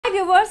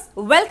viewers,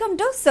 welcome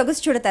to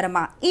Sogasu Chuda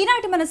Tarama.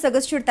 ఈనాటి మన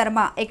Sogasu Chuda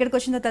Tarama ఎక్కడికి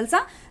వచ్చిందో తెలుసా?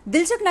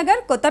 దిల్సుఖ్ నగర్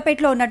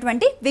కొత్తపేటలో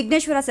ఉన్నటువంటి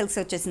విఘ్నేశ్వర సిల్క్స్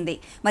వచ్చేసింది.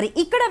 మరి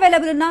ఇక్కడ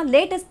అవైలబుల్ ఉన్న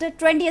లేటెస్ట్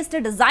ట్రెండియస్ట్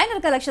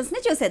డిజైనర్ కలెక్షన్స్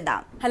ని చూసేద్దాం.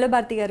 హలో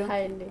భారతి గారు.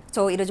 హాయ్ అండి.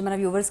 సో ఈ రోజు మన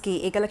వ్యూవర్స్ కి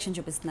ఏ కలెక్షన్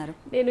చూపిస్తున్నారు?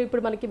 నేను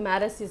ఇప్పుడు మనకి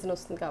మ్యారేజ్ సీజన్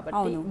వస్తుంది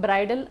కాబట్టి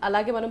బ్రైడల్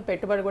అలాగే మనం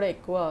పెట్టుబడి కూడా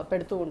ఎక్కువ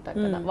పెడుతూ ఉంటాం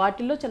కదా.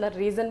 వాటిల్లో చాలా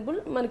రీజనబుల్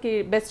మనకి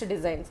బెస్ట్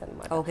డిజైన్స్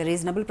అన్నమాట. ఓకే,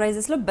 రీజనబుల్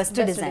ప్రైసెస్ లో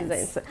బెస్ట్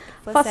డిజైన్స్.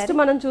 ఫస్ట్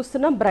మనం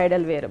చూస్తున్నాం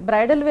బ్రైడల్ వేర్.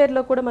 బ్రైడల్ వేర్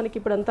లో కూడా మనకి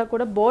ఇప్పుడు అంతా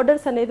కూడా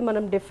బోర్డర్స్ అనేది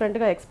మనం డిఫరెంట్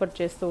గా ఎక్స్పెక్ట్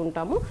చేస్తూ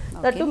ఉంటాము.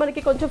 దట్టు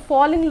మనకి కొంచెం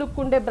ఫాలింగ్ లుక్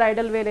ఉండే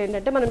బ్రైడల్ వేర్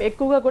ఏంటంటే మనం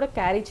ఎక్కువగా కూడా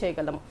క్యారీ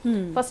చేయగలం.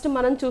 ఫస్ట్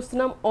మనం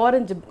చూస్తున్నాం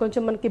ఆరెంజ్,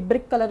 కొంచెం మనకి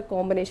బ్రిక్ కలర్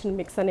కాంబినేషన్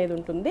మిక్స్ అనేది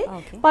ఉంటుంది.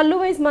 పళ్ళు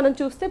వైజ్ మనం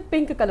చూస్తే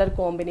పింక్ కలర్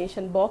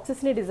కాంబినేషన్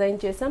బాక్సెస్ ని డిజైన్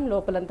చేసాం.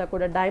 లోపలంతా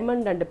కూడా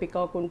డైమండ్ అండ్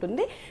పికాక్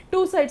ఉంటుంది.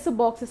 టూ సైడ్స్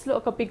బాక్సెస్ లో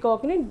ఒక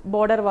పికాక్ ని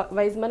బోర్డర్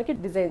వైజ్ మనకి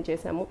డిజైన్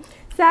చేసాము.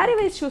 శారీ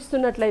వైజ్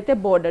చూస్తున్నట్లయితే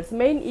బోర్డర్స్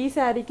మెయిన్ ఈ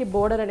శారీకి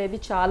బోర్డర్ అనేది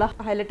చాలా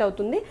హైలైట్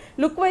అవుతుంది.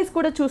 లుక్ వైజ్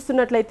కూడా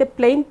చూస్తున్నట్లయితే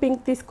ప్లెయిన్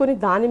పింక్ తీసుకొని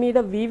దాని మీద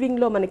వీవింగ్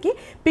లో మనకి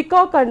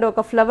పికాక్ అండ్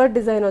ఒక ఫ్లవర్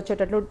డిజైన్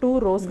వచ్చేటట్లు 2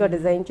 rows గా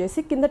డిజైన్ చేసి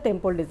కింద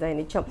టెంపుల్ డిజైన్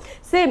ఇచ్చాం.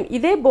 సేమ్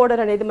ఇదే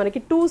బోర్డర్ అనేది మనకి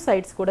 2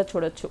 sides కూడా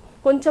చూడొచ్చు.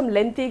 కొంచెం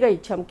లెంతీగా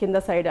ఇచ్చాం. కింద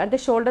సైడ్ అంటే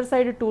షోల్డర్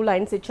సైడ్ 2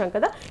 lines ఇచ్చాం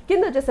కదా,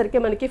 కింద వచ్చేసరికి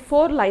మనకి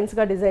 4 lines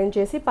గా డిజైన్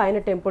చేసి పైన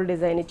టెంపుల్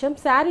డిజైన్ ఇచ్చాం.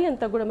 శారీ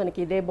అంతా కూడా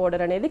మనకి ఇదే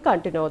బోర్డర్ అనేది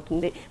కంటిన్యూ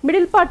అవుతుంది.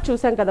 మిడిల్ పార్ట్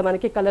చూసాం కదా,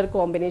 మనకి కలర్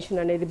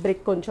కాంబినేషన్ అనేది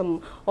బ్రిక్ కొంచెం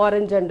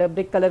orange and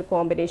brick colour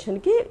combination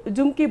కి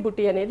జుమ్కీ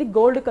బుట్టి అనేది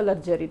గోల్డ్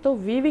కలర్ జరీతో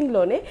వీవింగ్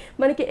లోనే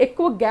మనకి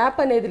ఎక్కువ గ్యాప్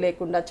అనేది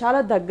లేకుండా చాలా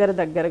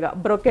దగ్గరగా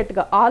బ్రొకెట్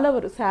గా ఆల్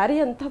ఓవర్ శారీ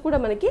అంతా కూడా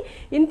మనకి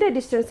ఇంతే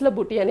డిస్టెన్స్ లో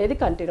బుట్టి అనేది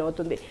కంటిన్యూ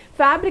అవుతుంది.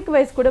 ఫ్యాబ్రిక్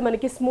వైజ్ కూడా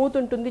మనకి స్మూత్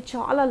ఉంటుంది,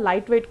 చాలా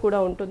లైట్ వెయిట్ కూడా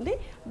ఉంటుంది.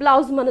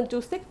 బ్లౌజ్ మనం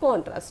చూస్తే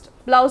కాంట్రాస్ట్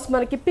బ్లౌజ్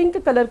మనకి పింక్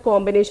కలర్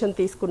కాంబినేషన్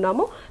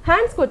తీసుకున్నాము.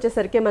 హ్యాండ్స్ కి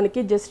వచ్చేసరికి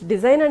మనకి జస్ట్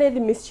డిజైన్ అనేది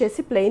మిస్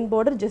చేసి plain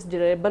border just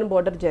ribbon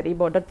border zari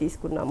border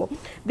తీసుకున్నాము.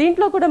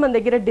 దీంట్లో కూడా మన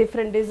దగ్గర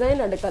different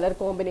design and colour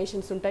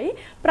combinations ఉంటాయి.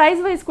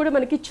 ప్రైస్ వైజ్ కూడా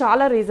మనకి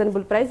చాలా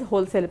reasonable price,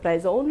 wholesale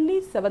price only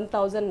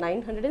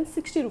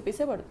 7,960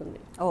 రూపీసే పడుతుంది.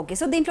 ఓకే,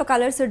 సో దీంట్లో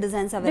colours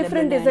designs available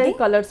different design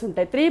colours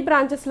ఉంటాయి. 3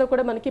 branches లో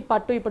కూడా మనకి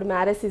పట్టు ఇప్పుడు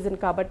మ్యారేజ్ సీజన్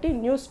కాబట్టి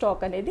న్యూ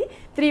స్టాక్ అనేది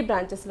 3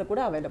 branches లో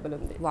కూడా అవైలబుల్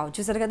ఉంది. వావ్,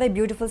 చూసారు కదా, ఈ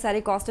బ్యూటిఫుల్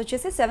సారీ కాస్ట్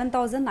వచ్చేసి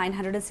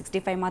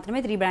 7,965 మాత్రమే.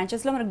 3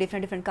 branches లో మనకి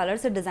డిఫరెంట్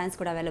కలర్స్ డిజైన్స్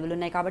కూడా అవైలబుల్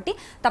ఉన్నాయి కాబట్టి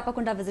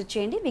తప్పకుండా విజిట్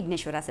చేయండి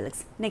విఘ్నేశ్వర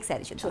సిల్క్స్. నెక్స్ట్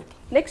సారీ చూద్దాం.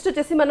 నెక్స్ట్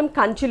వచ్చేసి మనం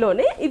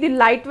కంచిలోనే ఇది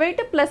light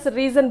weight plus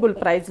reasonable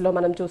price లో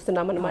మనం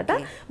చూస్తున్నాం అనమాట.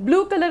 బ్లూ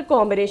కలర్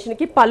కాంబినేషన్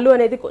కి పళ్ళు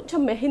అనేది కొంచెం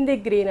మెహందీ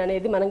గ్రీన్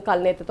అనేది మనం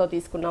కల్నేతతో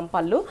తీసుకున్నాం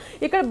పళ్ళు.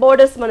 ఇక్కడ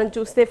బోర్డర్స్ మనం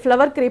చూస్తే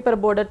flower creeper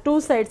border 2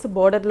 sides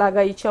border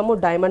లాగా ఇచ్చాము.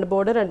 Diamond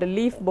border and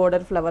leaf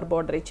border flower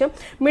border ఇచ్చాం.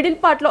 మిడిల్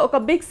పార్ట్ లో ఒక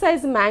బిగ్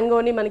సైజ్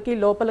మ్యాంగోని మనకి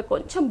లోపల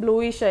కొంచెం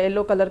bluish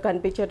yellow colour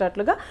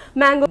కనిపించేటట్లుగా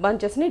mango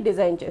bunches ని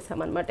డిజైన్ చేసాం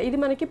అనమాట. ఇది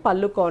మనకి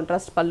పళ్ళు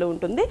కాంట్రాస్ట్ పళ్ళు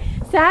ఉంటుంది.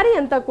 శారీ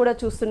అంతా కూడా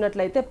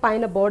చూస్తున్నట్లయితే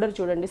పైన బోర్డర్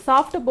చూడండి,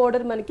 సాఫ్ట్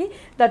బోర్డర్ మనకి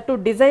దట్టు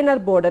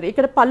డిజైనర్ బోర్డర్.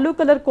 ఇక్కడ పళ్ళు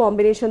కలర్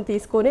కాంబినేషన్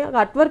తీసుకొని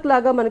కట్ వర్క్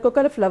లాగా మనకు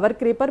ఒక flower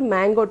creeper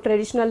mango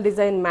traditional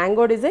design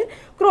mango design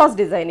cross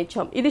design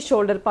ఇచ్చాం. ఇది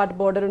షోల్డర్ పార్ట్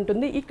బోర్డర్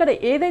ఉంటుంది. ఇక్కడ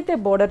ఏదైతే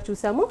బోర్డర్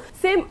చూసామో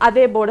సేమ్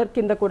అదే బోర్డర్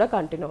కింద కూడా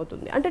కంటిన్యూ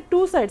అవుతుంది. అంటే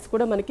 2 sides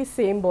కూడా మనకి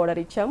సేమ్ బోర్డర్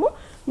ఇచ్చాము.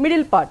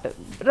 Middle part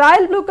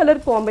royal blue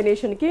colour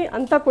combination కి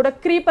అంతా కూడా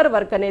క్రీపర్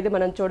వర్క్ అనేది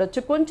మనం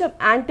చూడొచ్చు. కొంచెం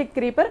యాంటిక్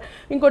క్రీపర్,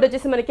 ఇంకోటి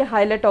వచ్చేసి మనకి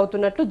హైలైట్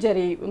అవుతున్నట్లు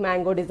జరీ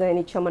మ్యాంగో డిజైన్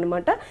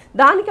ఇచ్చామన్నమాట.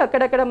 దానికి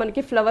అక్కడక్కడ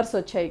మనకి ఫ్లవర్స్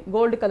వచ్చాయి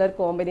గోల్డ్ కలర్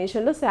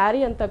కాంబినేషన్ లో.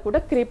 శారీ అంతా కూడా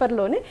క్రీపర్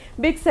లోనే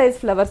బిగ్ సైజ్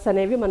ఫ్లవర్స్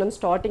అనేవి మనం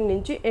స్టార్టింగ్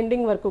నుంచి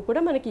ఎండింగ్ వరకు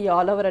కూడా మనకి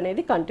ఆల్ ఓవర్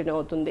అనేది కంటిన్యూ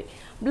అవుతుంది.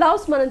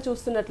 బ్లౌజ్ మనం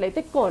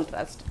చూస్తున్నట్లయితే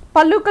కాంట్రాస్ట్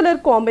పళ్ళు కలర్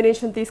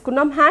కాంబినేషన్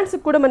తీసుకున్నాం. హ్యాండ్స్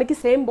కూడా మనకి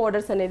సేమ్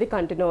బోర్డర్స్ అనేది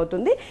కంటిన్యూ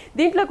అవుతుంది.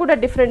 దీంట్లో కూడా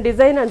different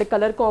design and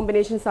colour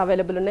combinations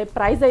available ఉన్నాయి.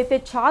 ప్రైస్ అయితే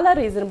చాలా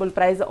రీజనబుల్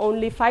ప్రైస్,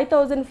 ఓన్లీ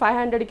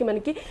 5,500 కి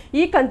మనకి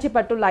ఈ కంచి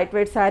పట్టు లైట్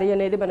వెయిట్ శారీ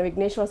అనేది మన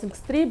విఘ్నేశ్వర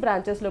సిల్క్స్ 3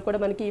 branches లో కూడా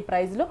మనకి ఈ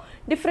ప్రైస్ లో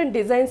డిఫరెంట్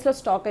డిజైన్స్ లో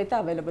స్టాక్ అయితే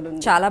అవైలబుల్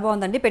ఉంది. చాలా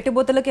బాగుందండి.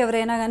 పెట్టుబోతులకు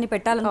ఎవరైనా కానీ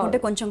పెట్టాలనుకుంటే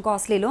కొంచెం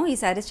కాస్ట్లీలో ఈ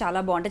శారీస్ చాలా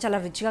బాగుంటాయి, చాలా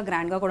రిచ్ గా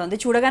గ్రాండ్ గా కూడా ఉంది.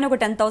 చూడగానే ఒక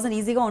 10,000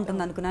 ఈజీగా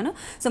ఉంటుంది అనుకున్నాను.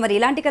 సో మరి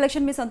ఇలాంటి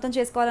కలెక్షన్ మీ సొంతం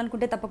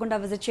చేసుకోవాలనుకుంటే తప్పకుండా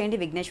విజిట్ చేయండి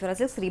విఘ్నేశ్వర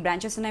సిల్క్స్. 3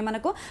 branches ఉన్నాయి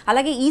మనకు.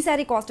 అలాగే ఈ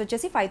శారీ కాస్ట్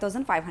వచ్చేసి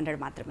 5,500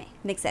 మాత్రమే.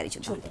 నెక్స్ట్ శారీ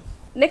చూద్దాం.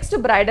 నెక్స్ట్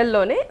బ్రైడల్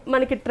లోనే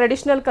మనకి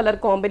ట్రెడిషనల్ కలర్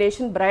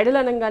కాంబినేషన్. బ్రైడల్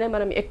అనగానే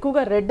మనం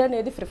ఎక్కువగా రెడ్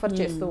అనేది ప్రిఫర్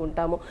చేస్తూ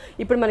ఉంటాము.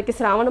 ఇప్పుడు మనకి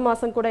శ్రావణ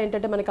మాసం కూడా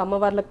ఏంటంటే మనకి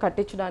అమ్మవార్లకు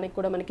కట్టించడానికి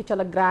కూడా మనకి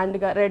చాలా గ్రాండ్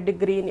గా రెడ్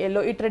గ్రీన్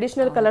ఎల్లో ఈ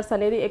ట్రెడిషనల్ కలర్స్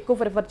అనేది ఎక్కువ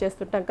ప్రిఫర్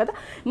చేస్తుంటాం కదా.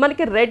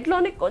 మనకి రెడ్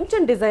లోనే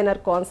కొంచెం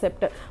డిజైనర్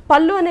కాన్సెప్ట్.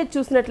 పళ్ళు అనేది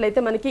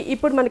చూసినట్లయితే మనకి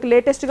ఇప్పుడు మనకి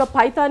లేటెస్ట్ గా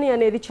పైతాని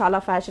అనేది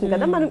చాలా ఫ్యాషన్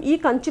కదా. మనం ఈ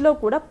కంచిలో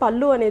కూడా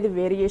పళ్ళు అనేది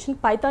వేరియేషన్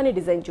పైతాని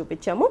డిజైన్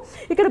చూపించాము.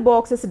 ఇక్కడ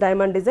boxes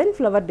diamond design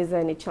flower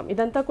design ఇచ్చాం.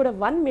 ఇదంతా కూడా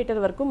 1 meter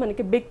వరకు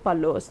మనకి బిగ్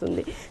పళ్ళు వస్తుంది.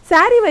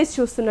 శారీ వైజ్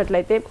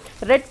చూస్తున్నట్లయితే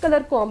రెడ్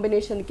కలర్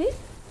కాంబినేషన్ కి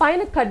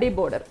పైన కడ్డీ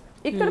బోర్డర్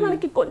ఇక్కడ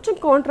మనకి కొంచెం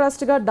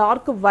కాంట్రాస్ట్ గా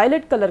డార్క్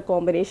వైలెట్ కలర్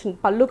కాంబినేషన్,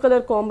 పళ్ళు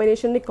కలర్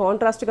కాంబినేషన్ ని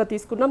కాంట్రాస్ట్ గా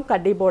తీసుకున్నాం.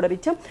 కడ్డీ బోర్డర్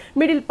ఇచ్చాం.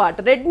 మిడిల్ పార్ట్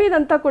రెడ్ మీద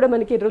అంతా కూడా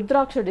మనకి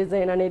రుద్రాక్ష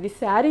డిజైన్ అనేది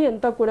శారీ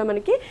అంతా కూడా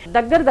మనకి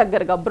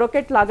దగ్గరగా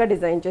బ్రోకెట్ లాగా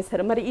డిజైన్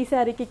చేశారు. మరి ఈ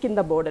శారీకి కింద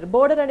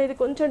బోర్డర్ అనేది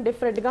కొంచెం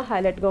డిఫరెంట్ గా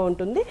హైలైట్ గా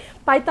ఉంటుంది.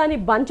 పైతాని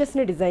బంచెస్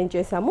ని డిజైన్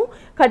చేసాము.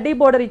 కడ్డీ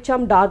బోర్డర్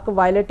ఇచ్చాం. Dark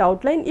violet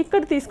out line.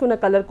 ఇక్కడ తీసుకున్న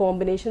కలర్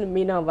కాంబినేషన్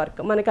మీనా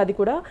వర్క్, మనకి అది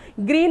కూడా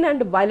green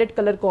and violet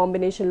colour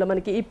combination లో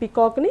మనకి ఈ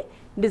పికాక్ ని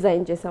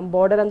డిజైన్ చేసాం.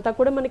 బోర్డర్ అంతా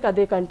కూడా మనకి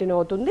అదే కంటిన్యూ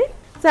అవుతుంది.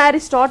 శారీ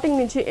స్టార్టింగ్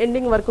నుంచి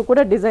ఎండింగ్ వరకు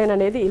కూడా డిజైన్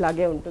అనేది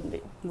ఇలాగే ఉంటుంది.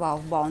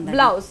 వావ్, బాగుంది.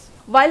 బ్లౌజ్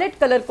వైలెట్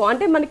కలర్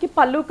అంటే మనకి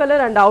పళ్ళు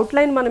కలర్ అండ్ అవుట్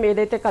లైన్ మనం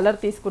ఏదైతే కలర్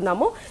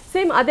తీసుకున్నామో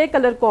సేమ్ అదే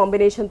కలర్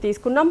కాంబినేషన్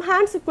తీసుకున్నాం.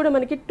 హ్యాండ్స్ కూడా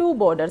మనకి 2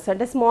 బోర్డర్స్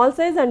అంటే small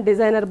size and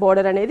designer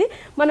border అనేది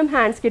మనం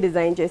హ్యాండ్స్ కి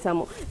డిజైన్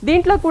చేసాము.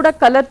 దీంట్లో కూడా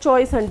colour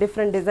choice and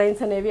different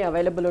designs అనేవి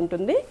అవైలబుల్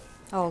ఉంటుంది.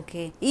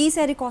 ఓకే, ఈ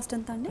శారీ కాస్ట్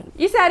ఎంత అండి?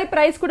 ఈ శారీ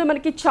ప్రైస్ కూడా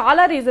మనకి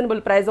చాలా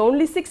రీజనబుల్ ప్రైస్,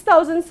 ఓన్లీ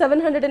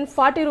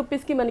 6740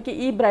 రూపీస్ కి మనకి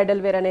ఈ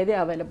బ్రైడల్ వేర్ అనేది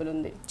అవైలబుల్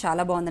ఉంది.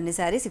 చాలా బాగుందండి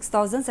శారీ.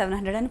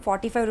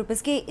 6745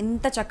 రూపీస్ కి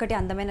ఇంత చక్కటి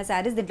అందమైన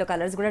శారీస్. దీంట్లో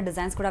కలర్స్ కూడా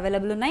డిజైన్స్ కూడా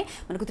అవైలబుల్ ఉన్నాయి.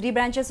 మనకు 3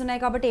 బ్రాంచెస్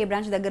ఉన్నాయి కాబట్టి ఏ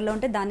బ్రాంచ్ దగ్గరలో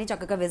ఉంటే దాన్ని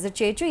చక్కగా విజిట్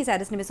చేయొచ్చు. ఈ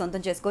శారీస్ని మీరు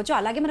సొంతం చేసుకోవచ్చు.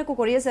 అలాగే మనకు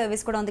కొరియర్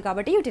సర్వీస్ కూడా ఉంది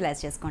కాబట్టి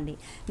యూటిలైజ్ చేసుకోండి.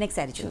 నెక్స్ట్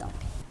శారీ చూద్దాం.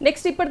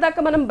 నెక్స్ట్ ఇప్పటిదాకా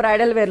మనం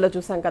బ్రైడల్ వేర్ లో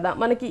చూసాం కదా,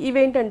 మనకి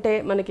ఇవేంటంటే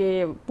మనకి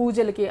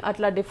పూజలకి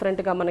అట్లా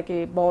డిఫరెంట్ గా మనకి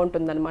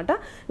బాగుంటుంది అనమాట.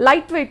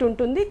 లైట్ వెయిట్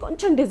ఉంటుంది,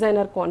 కొంచెం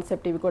డిజైనర్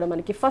కాన్సెప్ట్. ఇవి కూడా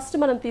మనకి ఫస్ట్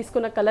మనం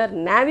తీసుకున్న కలర్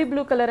నేవీ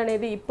బ్లూ కలర్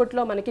అనేది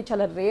ఇప్పట్లో మనకి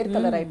చాలా రేర్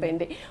కలర్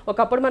అయిపోయింది.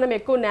 ఒకప్పుడు మనం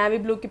ఎక్కువ నేవీ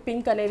బ్లూకి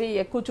పింక్ అనేది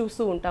ఎక్కువ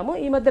చూస్తూ ఉంటాము.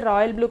 ఈ మధ్య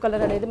రాయల్ బ్లూ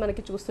కలర్ అనేది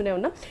మనకి చూస్తూనే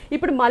ఉన్నాం.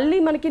 ఇప్పుడు మళ్ళీ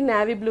మనకి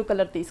నేవీ బ్లూ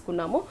కలర్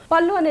తీసుకున్నాము.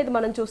 పళ్ళు అనేది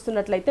మనం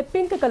చూస్తున్నట్లయితే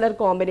పింక్ కలర్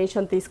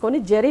కాంబినేషన్ తీసుకొని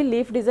జెరీ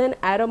లీఫ్ డిజైన్,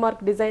 ఆరో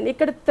మార్క్ డిజైన్,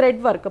 ఇక్కడ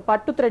థ్రెడ్ వర్క్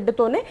పట్టు థ్రెడ్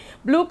తోనే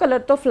బ్లూ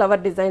కలర్ తో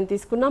ఫ్లవర్ డిజైన్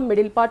తీసుకున్నాం.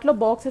 మిడిల్ పార్ట్ లో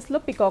బాక్సెస్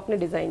లో పికాక్ ని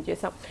డిజైన్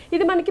చేసాం.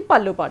 ఇది మనకి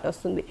పళ్ళు పార్ట్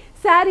వస్తుంది.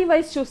 శారీ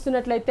వైజ్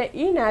చూస్తున్నట్లయితే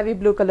ఈ నేవీ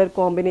బ్లూ కలర్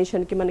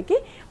కాంబినేషన్ కి మనకి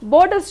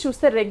బోర్డర్స్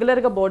చూస్తే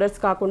రెగ్యులర్ గా బోర్డర్స్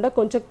కాకుండా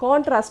కొంచెం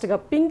కాంట్రాస్ట్ గా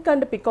pink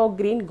and peacock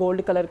green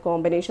gold colour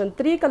combination,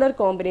 3 colour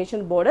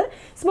combination border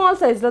small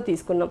size లో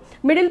తీసుకున్నాం.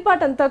 మిడిల్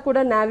పార్ట్ అంతా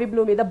కూడా నేవీ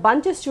బ్లూ మీద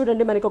బంచెస్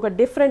చూడండి మనకి ఒక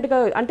డిఫరెంట్ గా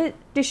అంటే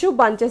టిష్యూ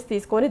బంచెస్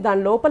తీసుకొని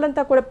దాని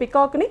లోపలంతా కూడా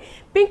పికాక్ ని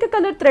పింక్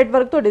కలర్ థ్రెడ్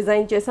వర్క్ తో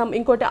డిజైన్ చేసాం.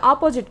 ఇంకోటి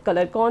ఆపోజిట్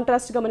కలర్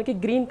కాంట్రాస్ట్ గా మనకి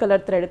గ్రీన్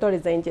కలర్ థ్రెడ్ తో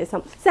డిజైన్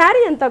చేసాం.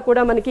 శారీ అంతా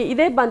కూడా మనకి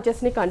ఇదే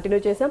బంచెస్ ని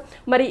కంటిన్యూ చేసాం.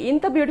 మరి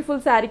ఇంత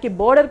బ్యూటిఫుల్ శారీకి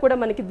బోర్డర్ కూడా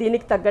మనకి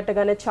దీనికి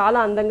తగ్గట్టుగానే చాలా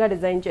అందంగా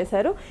డిజైన్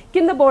చేశారు.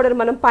 కింద బోర్డర్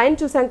మనం పైన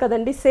చూసాం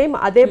కదండి, సేమ్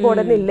అదే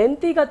బోర్డర్ ని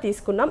లెంతీగా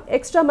తీసుకున్నాం.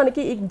 ఎక్స్ట్రా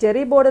మనకి ఈ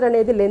జరీ బోర్డర్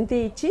అనేది లెంతీ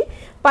ఇచ్చి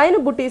పైన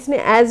బుటీస్ ని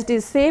as it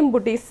is same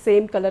buttis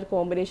same colour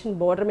combination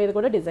border మీద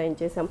కూడా డిజైన్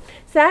చేసాం.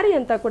 శారీ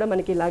అంతా కూడా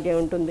మనకి ఇలాగే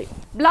ఉంటుంది.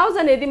 బ్లౌజ్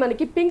అనేది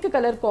మనకి పింక్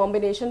కలర్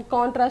కాంబినేషన్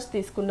కాంట్రాస్ట్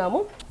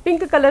తీసుకున్నాము.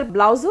 పింక్ కలర్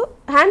బ్లౌజ్,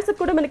 హ్యాండ్స్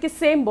కూడా మనకి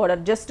సేమ్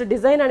బోర్డర్, జస్ట్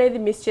డిజైన్ అనేది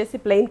మిస్ చేసి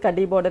ప్లెయిన్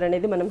కడ్డీ బోర్డర్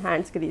అనేది మనం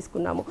హ్యాండ్స్ కి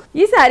తీసుకున్నాము.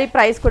 ఈ శారీ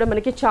ప్రైస్ కూడా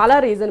మనకి చాలా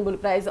రీజనబుల్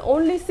ప్రైస్,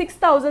 ఓన్లీ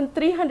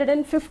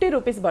 6350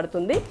 రూపీస్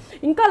పడుతుంది.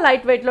 ఇంకా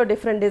లైట్ వెయిట్ లో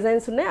డిఫరెంట్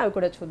డిజైన్స్ ఉన్నాయి, అవి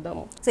కూడా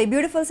చూద్దాము. సో ఈ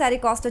బ్యూటిఫుల్ శారీ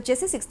కాస్ట్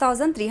వచ్చేసి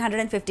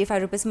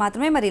 6355 రూపీస్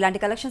మాత్రమే. మరి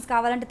ఇలాంటి కలెక్షన్స్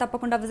కావాలంటే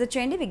తప్పకుండా విజిట్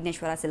చేయండి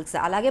విఘ్నేశ్వర సిల్క్స్.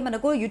 అలాగే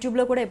మనకు యూట్యూబ్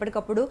లో కూడా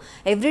ఎప్పటికప్పుడు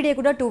ఎవ్రీడే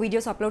కూడా 2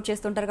 వీడియోస్ అప్లోడ్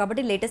చేస్తుంటారు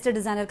కాబట్టి లేటెస్ట్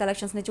డిజైనర్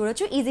కలెక్షన్స్ ని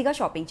చూడొచ్చు, ఈజీగా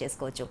షాపింగ్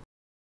చేసుకోవచ్చు.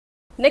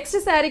 నెక్స్ట్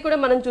శారీ కూడా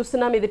మనం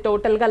చూస్తున్నాం. ఇది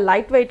టోటల్ గా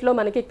లైట్ వెయిట్ లో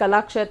మనకి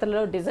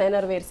కళాక్షేత్రంలో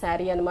డిజైనర్ వేర్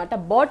శారీ అనమాట.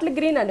 Bottle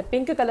green and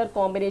pink colour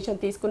combination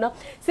తీసుకున్నాం.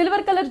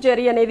 సిల్వర్ కలర్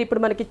జరీ అనేది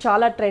ఇప్పుడు మనకి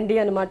చాలా ట్రెండీ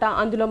అనమాట.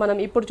 అందులో మనం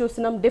ఇప్పుడు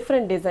చూస్తున్నాం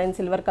డిఫరెంట్ డిజైన్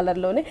సిల్వర్ కలర్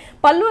లోనే.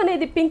 పళ్ళు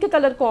అనేది పింక్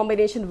కలర్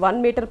కాంబినేషన్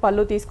 1 మీటర్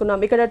పళ్ళు తీసుకున్నాం.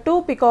 ఇక్కడ 2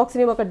 పికాక్స్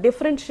ని ఒక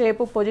డిఫరెంట్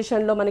షేప్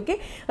పొజిషన్ లో మనకి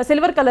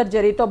సిల్వర్ కలర్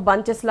జరీతో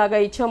బంచెస్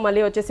లాగా ఇచ్చాం.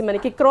 మళ్ళీ వచ్చేసి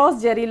మనకి cross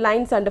zari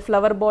lines and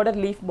flower border,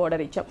 leaf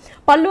border ఇచ్చాం.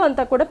 పళ్ళు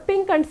అంతా కూడా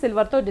పింక్ అండ్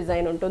సిల్వర్ తో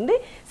డిజైన్ ఉంటుంది.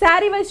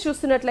 శారీ వైజ్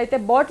చూస్తున్నట్లయితే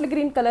బాటిల్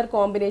గ్రీన్ కలర్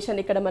కాంబినేషన్,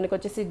 ఇక్కడ మనకి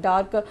వచ్చేసి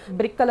dark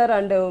brick colour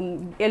and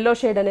yellow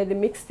shade అనేది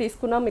మిక్స్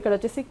తీసుకున్నాం. ఇక్కడ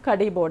వచ్చేసి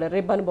కడీ బోర్డర్,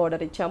 రిబ్బన్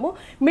బోర్డర్ ఇచ్చాము.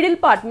 మిడిల్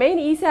పార్ట్ మెయిన్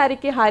ఈ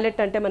శారీకి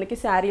హైలైట్ అంటే మనకి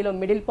శారీలో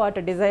మిడిల్ పార్ట్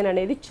డిజైన్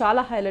అనేది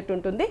చాలా హైలైట్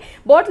ఉంటుంది.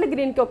 బాటిల్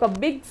గ్రీన్ కి ఒక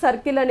బిగ్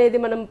సర్కిల్ అనేది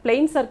మనం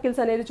ప్లెయిన్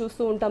సర్కిల్స్ అనేది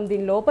చూస్తూ ఉంటాం.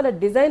 దీని లోపల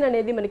డిజైన్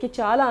అనేది మనకి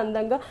చాలా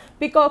అందంగా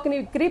పికాక్ ని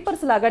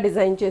క్రీపర్స్ లాగా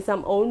డిజైన్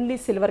చేసాం. ఓన్లీ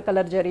సిల్వర్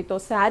కలర్ జరీతో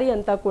శారీ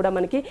అంతా కూడా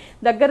మనకి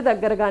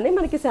దగ్గరగానే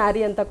మనకి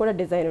శారీ అంతా కూడా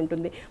డిజైన్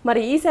ఉంటుంది.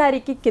 మరి ఈ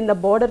శారీకి కింద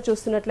బోర్డర్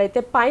చూస్తున్నట్లయితే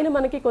పైన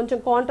మనకి కొంచెం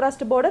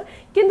కాంట్రాస్ట్ బోర్డర్,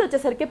 కింద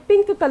వచ్చేసరికి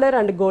pink colour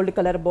and gold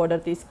colour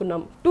border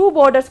తీసుకున్నాం. 2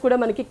 బోర్డర్స్ కూడా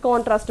మనకి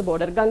contrast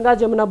border, Ganga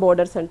Jamuna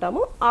borders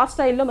అంటాము, ఆ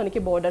స్టైల్లో మనకి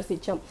బోర్డర్స్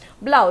ఇచ్చాం.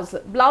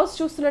 బ్లౌజ్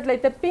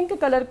చూస్తున్నట్లయితే పింక్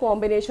కలర్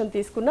కాంబినేషన్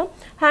తీసుకున్నాం.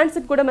 హ్యాండ్స్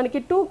కి కూడా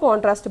మనకి 2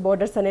 కాంట్రాస్ట్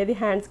బోర్డర్స్ అనేది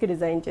హ్యాండ్స్ కి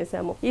డిజైన్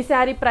చేసాము. ఈ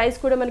శారీ ప్రైస్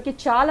కూడా మనకి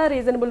చాలా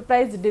reasonable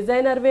price,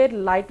 designer wear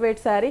light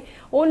weight sari,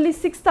 only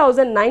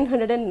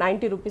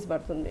 6990 rupees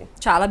పడుతుంది.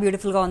 చాలా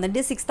బ్యూటిఫుల్ గా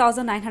ఉందండి.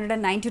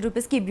 6990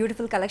 రూపీస్ కి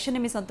బ్యూటిఫుల్ కలెక్షన్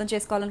మీ సొంతం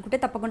చేసుకోవాలనుకుంటే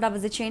తప్పకుండా తప్పకుండా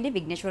విజిట్ చేయండి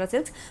విఘ్నేశ్వర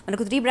సిల్క్స్.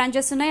 మనకు 3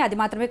 బ్రాంచెస్ ఉన్నాయి. అది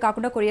మాత్రమే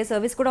కాకుండా కొరియర్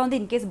సర్వీస్ కూడా ఉంది.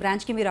 ఇన్ కేస్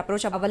బ్రాంచ్కి మీరు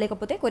అప్రోచ్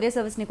అవ్వలేకపోతే కొరియర్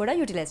సర్వీస్ని కూడా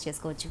యూటిలైజ్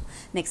చేసుకోవచ్చు.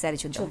 నెక్స్ట్ సారీ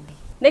చూద్దామండి.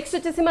 నెక్స్ట్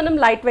వచ్చేసి మనం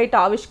లైట్ వెయిట్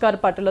ఆవిష్కార్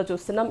పట్టులో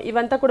చూస్తున్నాం.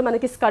 ఇవంతా కూడా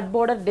మనకి skirt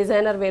border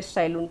designer wear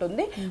style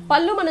ఉంటుంది.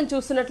 పళ్ళు మనం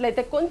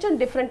చూస్తున్నట్లయితే కొంచెం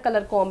డిఫరెంట్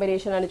కలర్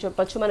కాంబినేషన్ అని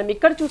చెప్పొచ్చు. మనం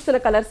ఇక్కడ చూస్తున్న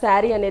కలర్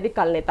శారీ అనేది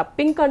కల్నేత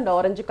పింక్ అండ్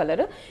ఆరెంజ్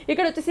కలర్.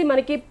 ఇక్కడ వచ్చేసి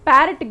మనకి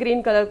ప్యారెట్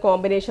గ్రీన్ కలర్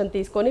కాంబినేషన్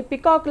తీసుకొని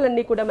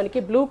పికాక్లన్నీ కూడా మనకి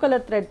బ్లూ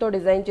కలర్ థ్రెడ్ తో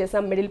డిజైన్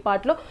చేసాం. మిడిల్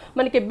పార్ట్ లో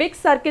మనకి బిగ్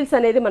సర్కిల్స్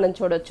అనేది మనం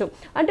చూడొచ్చు.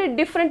 అంటే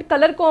different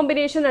colour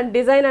combination and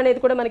design అనేది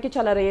కూడా మనకి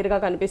చాలా రేర్ గా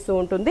కనిపిస్తూ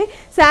ఉంటుంది.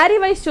 శారీ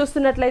వైజ్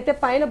చూస్తున్నట్లయితే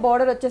పైన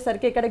బార్డర్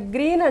వచ్చేసరికి ఇక్కడ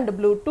green and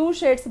blue 2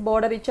 shades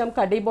border ఇచ్చాం.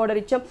 కడ్డీ బార్డర్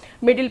ఇచ్చాం.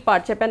 మిడిల్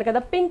పార్ట్ చెప్పాను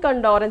కదా pink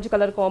and orange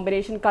colour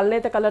combination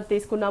కల్నేత colour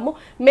తీసుకున్నాము.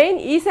 మెయిన్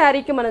ఈ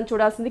శారీకి మనం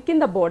చూడాల్సింది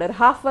కింద బోర్డర్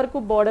హాఫ్ వరకు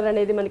బోర్డర్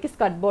అనేది మనకి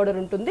స్కర్ట్ బోర్డర్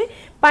ఉంటుంది.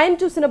 పైన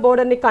చూసిన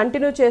బోర్డర్ ని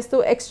కంటిన్యూ చేస్తూ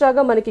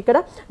ఎక్స్ట్రాగా మనకి ఇక్కడ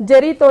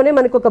జరీతోనే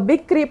మనకి ఒక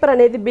బిగ్ క్రీపర్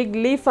అనేది బిగ్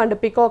లీఫ్ అండ్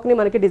పికాక్ ని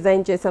మనకి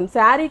డిజైన్ చేసాం.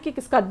 శారీకి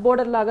స్కర్ట్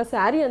బోర్డర్ లాగా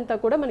శారీ అంతా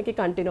కూడా మనకి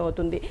కంటిన్యూ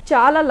అవుతుంది.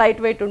 చాలా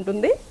లైట్ వెయిట్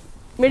ఉంటుంది.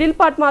 మిడిల్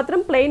పార్ట్ మాత్రం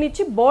ప్లెయిన్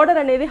ఇచ్చి బోర్డర్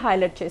అనేది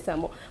హైలైట్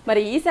చేసాము.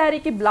 మరి ఈ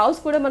శారీకి బ్లౌజ్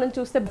కూడా మనం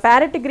చూస్తే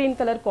ప్యారెట్ గ్రీన్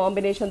కలర్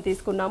కాంబినేషన్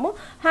తీసుకున్నాము.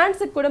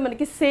 హ్యాండ్స్ కూడా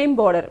మనకి సేమ్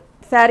బోర్డర్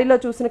శారీలో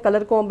చూసిన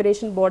కలర్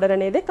కాంబినేషన్ బోర్డర్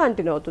అనేది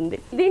కంటిన్యూ అవుతుంది.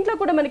 దీంట్లో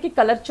కూడా మనకి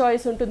కలర్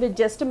చాయిస్ ఉంటుంది.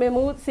 జస్ట్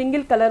మేము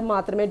సింగిల్ కలర్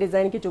మాత్రమే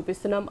డిజైన్ కి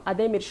చూపిస్తున్నాం.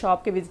 అదే మీరు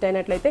షాప్ కి విజిట్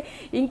అయినట్లయితే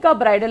ఇంకా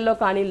బ్రైడల్ లో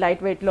కానీ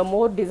లైట్ వెయిట్ లో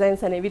మోర్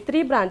డిజైన్స్ అనేవి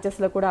 3 బ్రాంచెస్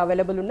లో కూడా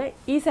అవైలబుల్ ఉన్నాయి.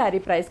 ఈ శారీ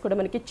ప్రైస్ కూడా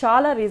మనకి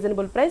చాలా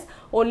రీజనబుల్ ప్రైస్,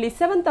 ఓన్లీ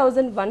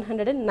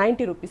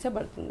 7190 రూపీస్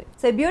పడుతుంది.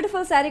 సో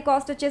బ్యూటిఫుల్ శారీ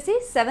కాస్ట్ వచ్చేసి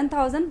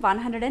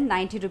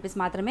 7190 రూపీస్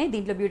మాత్రమే.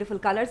 దీంట్లో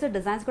బ్యూటిఫుల్ కలర్స్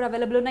డిజైన్స్ కూడా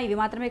అవైలబుల్ ఉన్నాయి. ఇవి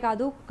మాత్రమే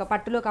కాదు,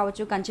 పట్టులో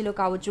కావచ్చు, కంచిలో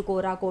కావచ్చు,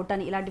 కోరా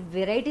కోటన్ ఇలాంటి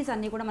వెరైటీస్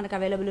అన్ని కూడా మనకు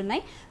అవైలబుల్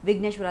ఉన్నాయి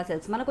విఘ్నేశ్వర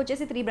సిల్క్స్. మనకు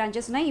వచ్చేసి 3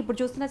 బ్రాంచెస్ ఉన్నాయి. ఇప్పుడు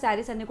చూస్తున్న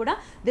శారీస్ అన్ని కూడా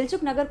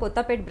దిల్సుఖ్ నగర్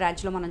కొత్తపేట్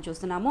బ్రాంచ్ లో మనం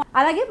చూస్తున్నాము.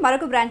 అలాగే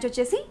మరొక బ్రాంచ్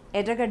వచ్చేసి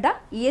ఎర్రగడ్డ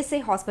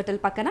ఈఎస్ఐ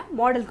హాస్పిటల్ పక్కన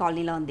మోడల్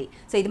కాలనీలో ఉంది.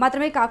 సో ఇది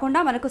మాత్రమే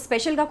కాకుండా మనకు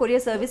స్పెషల్ గా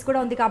కొరియర్ సర్వీస్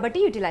కూడా ఉంది కాబట్టి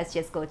యూటిలైజ్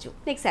చేసుకోవచ్చు.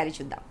 నెక్స్ట్ శారీ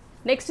చూద్దాం.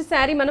 నెక్స్ట్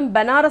శారీ మనం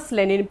Banaras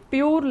Lenin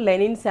pure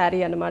linen sari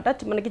అనమాట.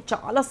 మనకి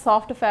చాలా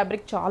సాఫ్ట్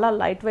ఫ్యాబ్రిక్, చాలా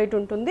లైట్ వెయిట్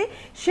ఉంటుంది.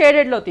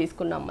 షేడెడ్లో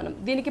తీసుకున్నాం మనం.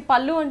 దీనికి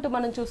పళ్ళు అంటూ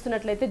మనం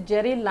చూస్తున్నట్లయితే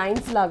జెరీ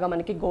లైన్స్ లాగా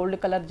మనకి గోల్డ్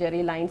కలర్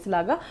జెరీ లైన్స్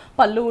లాగా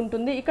పళ్ళు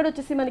ఉంటుంది. ఇక్కడ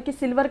వచ్చేసి మనకి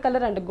silver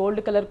colour and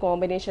gold colour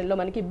కాంబినేషన్లో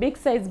మనకి బిగ్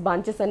సైజ్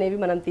బంచెస్ అనేవి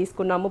మనం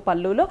తీసుకున్నాము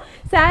పళ్ళులో.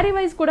 శారీ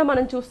వైజ్ కూడా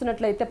మనం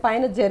చూస్తున్నట్లయితే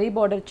పైన జెరీ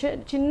బార్డర్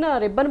చిన్న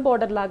రిబ్బన్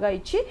బార్డర్ లాగా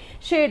ఇచ్చి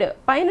షేడ్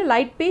పైన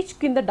లైట్ పీచ్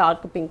కింద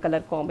dark pink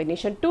colour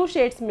combination 2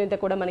 shades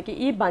మీద కూడా మనకి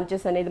ఈ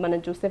బంచెస్ అనేది మనం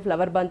చూస్తే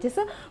flower bunches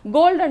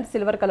gold and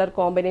silver colour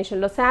combination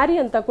లో శారీ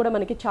అంతా కూడా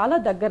మనకి చాలా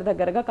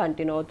దగ్గరగా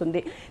కంటిన్యూ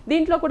అవుతుంది.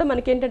 దీంట్లో కూడా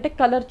మనకి ఏంటంటే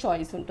కలర్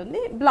చాయిస్ ఉంటుంది.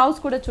 బ్లౌజ్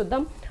కూడా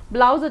చూద్దాం.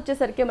 బ్లౌజ్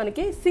వచ్చేసరికి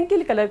మనకి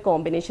సింగిల్ కలర్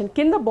కాంబినేషన్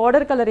కింద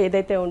బార్డర్ కలర్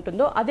ఏదైతే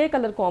ఉంటుందో అదే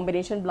కలర్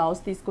కాంబినేషన్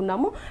బ్లౌజ్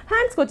తీసుకున్నాము.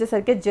 హ్యాండ్స్ కి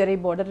వచ్చేసరికి జెరీ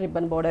బార్డర్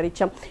రిబ్బన్ బార్డర్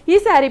ఇచ్చాం. ఈ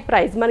శారీ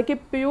ప్రైస్ మనకి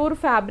ప్యూర్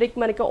ఫ్యాబ్రిక్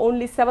మనకి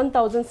ఓన్లీ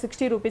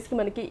 7060 రూపీస్ కి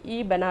మనకి ఈ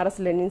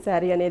బనారస్ లెనిన్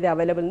శారీ అనేది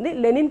అవైలబుల్ ఉంది.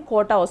 లెనిన్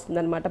కోటా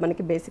వస్తుంది అనమాట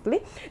మనకి బేసిక్లీ.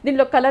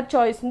 దీనిలో కలర్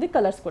చాయిస్ ఉంది.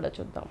 కలర్స్ కూడా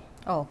చూద్దాం.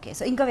 ఓకే,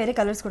 సో ఇంకా వేరే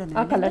కలర్స్ కూడా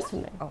ఉన్నాయి. కలర్స్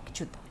ఉన్నాయి. ఓకే,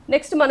 చూద్దాం.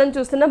 నెక్స్ట్ మనం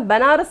చూస్తున్న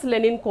బనారస్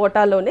లెనిన్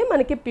కోటాలోనే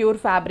మనకి ప్యూర్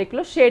ఫ్యాబ్రిక్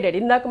లో షేడెడ్.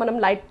 ఇందాక మనం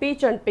లైట్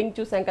పీచ్ అండ్ పింక్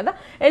చూసాం కదా,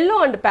 yellow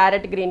and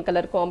parrot green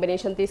colour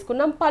combination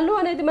తీసుకున్నాం. పళ్ళు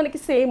అనేది మనకి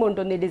సేమ్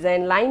ఉంటుంది.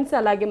 డిజైన్ లైన్స్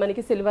అలాగే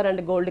మనకి సిల్వర్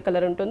అండ్ గోల్డ్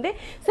కలర్ ఉంటుంది.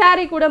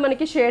 శారీ కూడా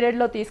మనకి షేడెడ్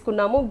లో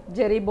తీసుకున్నాము.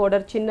 జెరీ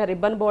బోర్డర్ చిన్న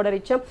రిబ్బన్ బోర్డర్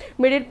ఇచ్చాం.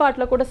 మిడిల్ పార్ట్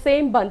లో కూడా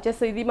సేమ్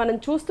బంచెస్. ఇది మనం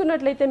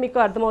చూస్తున్నట్లయితే మీకు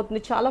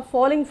అర్థమవుతుంది చాలా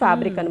ఫాలింగ్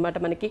ఫ్యాబ్రిక్ అనమాట.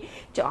 మనకి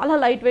చాలా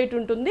లైట్ వెయిట్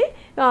ఉంటుంది.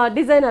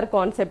 డిజైనర్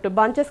కాన్సెప్ట్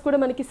బంచెస్ కూడా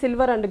మనకి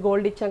సిల్వర్ అండ్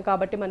గోల్డ్ ఇచ్చాం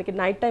కాబట్టి మనకి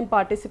నైట్ టైం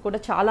పార్టీస్ కూడా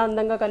చాలా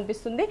అందంగా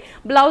కనిపిస్తుంది.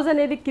 బ్లౌజ్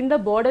అనేది కింద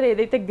బోర్డర్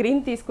ఏదైతే గ్రీన్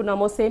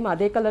తీసుకున్నామో సేమ్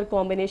అదే colour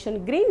combination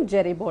green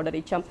zari border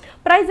ఇచ్చాం.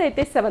 ప్రైస్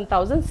అయితే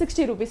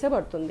 7060 రూపీస్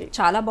పడుతుంది.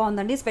 చాలా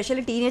బాగుందండి.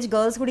 స్పెషల్లీ టీనేజ్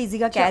గర్ల్స్ కూడా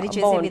ఈజీగా క్యారీ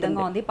చేసే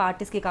విధంగా ఉంది.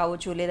 పార్టీస్ కి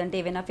కావచ్చు, లేదంటే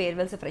ఏవైనా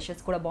ఫేర్వెల్స్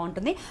ఫ్రెషర్స్ కూడా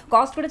బాగుంటుంది.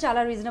 కాస్ట్ కూడా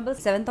చాలా రీజనబుల్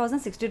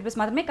 7060 రూపీస్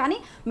మాత్రమే. కానీ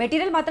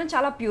మెటీరియల్ మాత్రం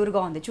చాలా ప్యూర్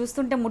గా ఉంది.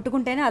 చూస్తుంటే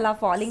ముట్టుకుంటేనే అలా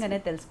ఫాలింగ్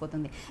అనేది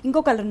తెలిసిపోతుంది.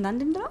 ఇంకో కలర్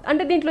ఉందండి ఇందులో.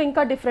 అంటే దీంట్లో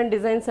ఇంకా డిఫరెంట్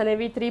డిజైన్స్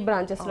అనేవి 3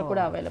 బ్రాంచెస్ లో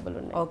కూడా అవైలబుల్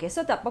ఉన్నాయి. ఓకే,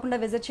 సో తప్పకుండా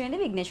విజిట్ చేయండి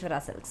విఘ్నేశ్వర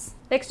సిల్క్స్.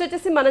 నెక్స్ట్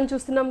వచ్చేసి మనం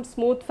చూస్తున్నాం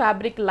స్మూత్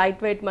ఫ్యాబ్రిక్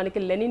లైట్ వెయిట్ మనకి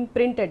లెనిన్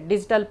ప్రింటెడ్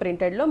డిజిటల్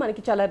ప్రింటెడ్ లో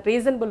మనకి చాలా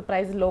రీజనబుల్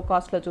ప్రైస్ లో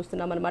కాస్ట్ లో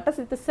చూస్తున్నాం అనమాట.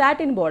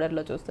 సాటిన్ బోర్డర్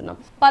లో చూస్తున్నాం.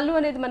 పళ్ళు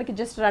అనేది మనకి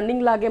జస్ట్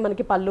రన్నింగ్ లాగే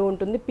మనకి పళ్ళు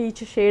ఉంటుంది.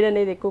 పీచ్ షేడ్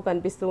అనేది ఎక్కువ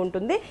కనిపిస్తూ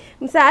ఉంటుంది.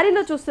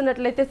 శారీలో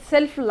చూస్తున్నట్లయితే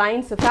సెల్ఫ్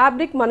లైన్స్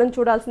ఫ్యాబ్రిక్ మనం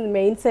చూడాల్సింది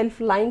మెయిన్ సెల్ఫ్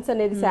లైన్స్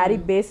అనేది శారీ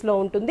బేస్ లో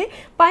ఉంటుంది.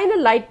 పైన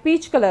లైట్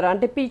పీచ్ కలర్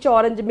అంటే peach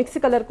orange mix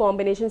colour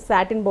combination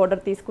satin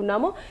border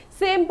తీసుకున్నాము.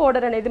 సేమ్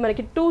బోర్డర్ అనేది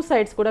మనకి 2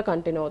 సైడ్స్ కూడా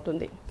కంటిన్యూ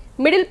అవుతుంది.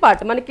 మిడిల్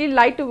పార్ట్ మనకి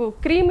లైట్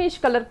క్రీమిష్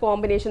కలర్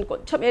కాంబినేషన్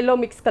కొంచెం ఎల్లో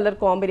మిక్స్ కలర్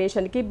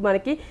కాంబినేషన్ కి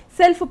మనకి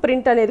సెల్ఫ్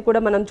ప్రింట్ అనేది కూడా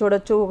మనం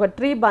చూడొచ్చు. ఒక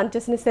 3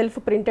 బంచెస్ ని సెల్ఫ్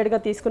ప్రింటెడ్ గా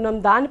తీసుకున్నాం.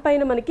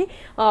 దానిపైన మనకి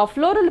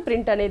ఫ్లోరల్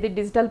ప్రింట్ అనేది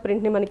డిజిటల్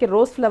ప్రింట్ ని మనకి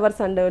రోజ్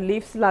ఫ్లవర్స్ అండ్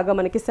లీవ్స్ లాగా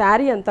మనకి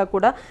శారీ అంతా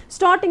కూడా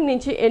స్టార్టింగ్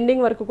నుంచి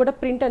ఎండింగ్ వరకు కూడా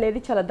ప్రింట్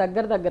అనేది చాలా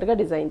దగ్గరగా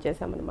డిజైన్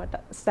చేసామన్నమాట.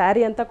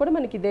 శారీ అంతా కూడా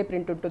మనకి ఇదే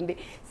ప్రింట్ ఉంటుంది.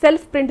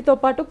 సెల్ఫ్ ప్రింట్ తో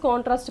పాటు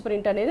కాంట్రాస్ట్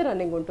ప్రింట్ అనేది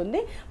రన్నింగ్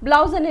ఉంటుంది.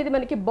 బ్లౌజ్ అనేది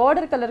మనకి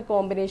బార్డర్ కలర్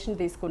కాంబినేషన్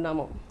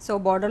తీసుకున్నాము. సో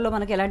బార్డర్ లో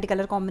మనకి ఎలాంటి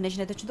కలర్ కాంబినేషన్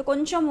కాంబినేషన్ అయితే వచ్చిందో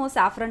కొంచెం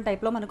సాఫ్రన్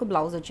టైప్ లో మనకు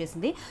బ్లౌజ్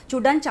వచ్చేసింది.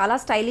 చూడడానికి చాలా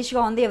స్టైలిష్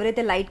గా ఉంది.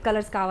 ఎవరైతే లైట్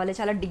కలర్స్ కావాలి,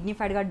 చాలా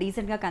డిగ్నిఫైడ్ గా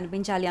డీసెంట్ గా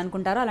కనిపించాలి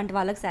అనుకుంటారో అలాంటి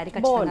వాళ్ళకి శారీ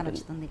ఖచ్చితంగా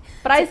నచ్చుతుంది.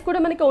 ప్రైస్ కూడా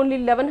మనకి ఓన్లీ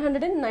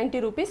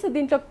 1190 రూపీస్.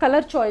 దీంట్లో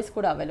కలర్ చాయిస్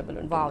కూడా అవైలబుల్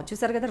ఉంది. వావ్,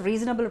 చూసారు కదా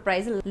రీజనబుల్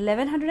ప్రైస్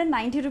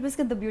 1190 రూపీస్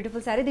కి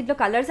బ్యూటిఫుల్ సారీ. దీంట్లో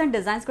కలర్స్ అండ్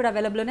డిజైన్స్ కూడా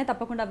అవైలబుల్ ఉన్నాయి.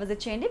 తప్పకుండా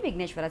విజిట్ చేయండి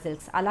విఘ్నేశ్వర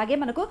సిల్క్స్. అలాగే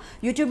మనకు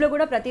యూట్యూబ్ లో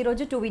కూడా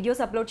ప్రతిరోజు 2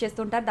 వీడియోస్ అప్లోడ్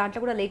చేస్తుంటారు. దాంట్లో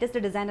కూడా లేటెస్ట్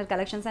డిజైనర్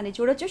కలెక్షన్స్ అని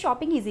చూడొచ్చు.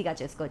 షాపింగ్ ఈజీగా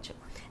చేసుకోవచ్చు.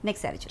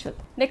 నెక్స్ట్ సారీ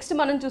చూద్దాం. నెక్స్ట్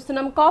మనం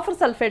చూస్తున్నాం copper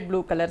sulphate blue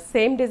colour.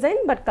 Same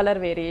design but colour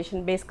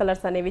variation, base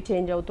colours అనేవి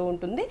చేంజ్ అవుతూ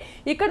ఉంటుంది.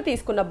 ఇక్కడ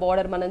తీసుకున్న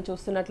బోర్డర్ మనం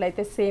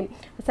చూస్తున్నట్లయితే same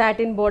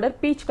satin border,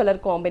 peach colour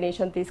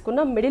combination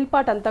తీసుకున్నాం. మిడిల్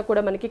పార్ట్ అంతా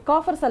కూడా మనకి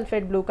కాఫర్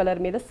సల్ఫేట్ బ్లూ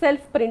కలర్ మీద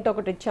సెల్ఫ్ ప్రింట్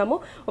ఒకటి ఇచ్చాము,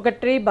 ఒక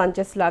ట్రీ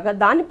బంచెస్ లాగా.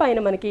 దానిపైన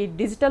మనకి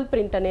డిజిటల్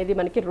ప్రింట్ అనేది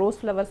మనకి రోజ్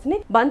ఫ్లవర్స్ ని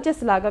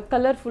బంచెస్ లాగా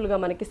కలర్ఫుల్ గా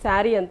మనకి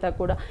శారీ అంతా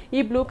కూడా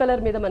ఈ బ్లూ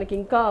కలర్ మీద మనకి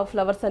ఇంకా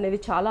ఫ్లవర్స్ అనేది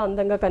చాలా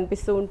అందంగా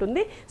కనిపిస్తూ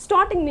ఉంటుంది.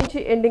 స్టార్టింగ్ నుంచి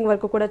ఎండింగ్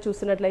వరకు కూడా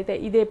చూసినట్లయితే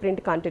ఇదే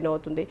ప్రింట్ కంటిన్యూ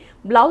అవుతుంది.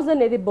 బ్లౌజ్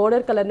అనేది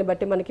బోర్డర్ కలర్ ని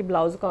బట్టి మనకి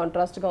బ్లౌజ్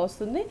కాంట్రాస్ట్ గా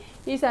వస్తుంది.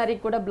 ఈ శారీ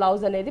కూడా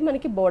బ్లౌజ్ అనేది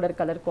మనకి border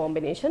colour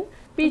combination,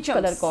 peach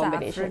colour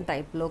combination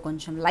type లో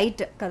కొంచెం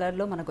లైట్ కలర్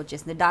లో మనకు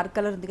వచ్చేసింది. డార్క్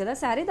కలర్ ఉంది కదా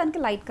శారీ, దానికి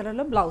లైట్ కలర్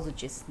లో బ్లౌజ్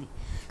వచ్చేసింది.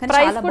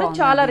 ప్రైస్ కూడా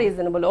చాలా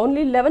రీజనబుల్,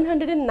 ఓన్లీ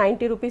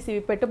 1190 రూపీస్.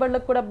 ఇవి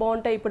పెట్టుబడులకు కూడా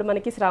బాగుంటాయి. ఇప్పుడు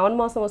మనకి శ్రావణ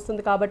మాసం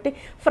వస్తుంది కాబట్టి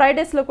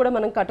ఫ్రైడేస్ లో కూడా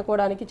మనం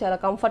కట్టుకోవడానికి చాలా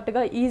కంఫర్ట్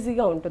గా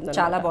ఈజీగా ఉంటుంది.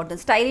 చాలా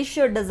బాగుంటుంది. స్టైలిష్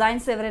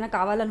డిజైన్స్ ఎవరైనా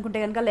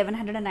కావాలనుకుంటే కనుక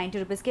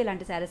 1190 రూపీస్ కి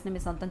ఇలాంటి శారీస్ ని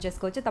మీరు సొంతం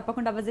చేసుకోవచ్చు.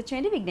 తప్పకుండా విజిట్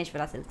చేయండి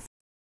విఘ్నేశ్వర సిల్క్స్.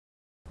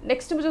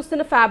 నెక్స్ట్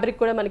చూస్తున్న ఫ్యాబ్రిక్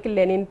కూడా మనకి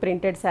లెనిన్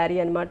ప్రింటెడ్ శారీ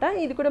అనమాట.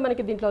 ఇది కూడా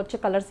మనకి దీంట్లో వచ్చే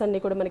కలర్స్ అన్ని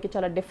కూడా మనకి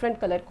చాలా డిఫరెంట్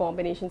కలర్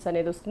కాంబినేషన్స్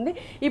అనేది వస్తుంది.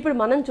 ఇప్పుడు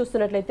మనం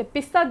చూస్తున్నట్లయితే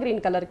పిస్తా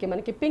గ్రీన్ కలర్ కి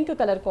మనకి పింక్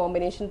కలర్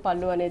కాంబినేషన్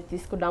పళ్ళు అనేది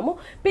తీసుకున్నాము.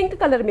 పింక్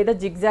కలర్ మీద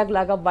జిగ్జాగ్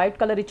లాగా వైట్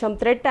కలర్ ఇచ్చాం.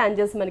 థ్రెడ్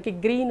యాంజల్స్ మనకి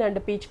green and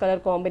peach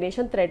colour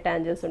combination thread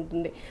angels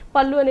ఉంటుంది.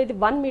 పళ్ళు అనేది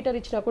 1 మీటర్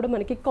ఇచ్చినా కూడా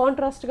మనకి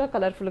కాంట్రాస్ట్ గా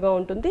కలర్ఫుల్ గా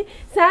ఉంటుంది.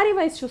 శారీ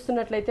వైజ్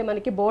చూస్తున్నట్లయితే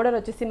మనకి బోర్డర్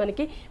వచ్చేసి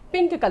మనకి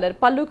పింక్ కలర్,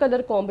 పళ్ళు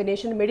కలర్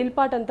కాంబినేషన్, మిడిల్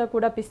పార్ట్ అంతా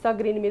కూడా పిస్తా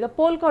గ్రీన్ మీద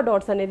పోల్కా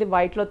డాట్స్ అనేది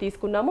వైట్ లో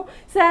తీసుకున్నాము.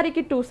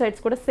 శారీకి 2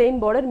 సైడ్స్ కూడా same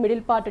border,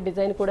 middle part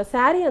design కూడా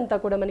శారీ అంతా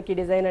కూడా మనకి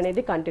డిజైన్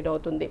అనేది కంటిన్యూ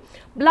అవుతుంది.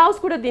 బ్లౌజ్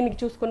కూడా దీనికి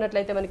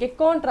చూసుకున్నట్లయితే మనకి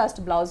contrast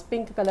blouse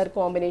pink colour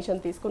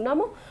combination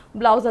తీసుకున్నాము.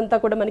 బ్లౌజ్ అంతా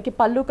కూడా మనకి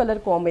పళ్ళు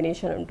కలర్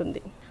కాంబినేషన్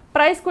ఉంటుంది.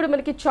 ప్రైస్ కూడా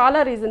మనకి చాలా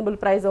రీజనబుల్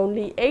ప్రైస్,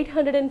 ఓన్లీ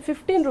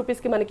 815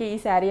 రూపీస్కి మనకి ఈ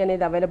శారీ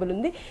అనేది అవైలబుల్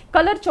ఉంది.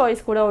 కలర్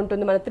చాయిస్ కూడా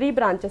ఉంటుంది. మన 3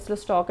 బ్రాంచెస్లో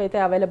స్టాక్ అయితే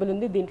అవైలబుల్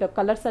ఉంది. దీంట్లో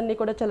కలర్స్ అన్ని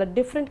కూడా చాలా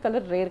different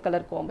colour, rare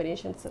colour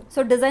combinations. So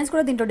designs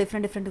కూడా దీంట్లో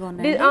డిఫరెంట్ గా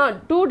ఉన్నాయి.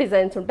 2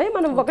 డిజైన్స్ ఉంటాయి.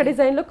 మనం ఒక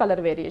డిజైన్ లో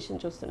కలర్ వేరియేషన్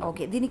చూస్తున్నాం.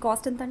 ఓకే, దీని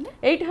కాస్ట్ ఎంత అండి?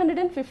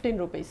 815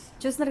 రూపీస్.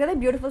 చూస్తున్నారు కదా,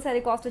 బ్యూటిఫుల్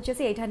శారీ కాస్ట్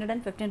వచ్చేసి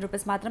 815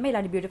 రూపీస్ మాత్రమే.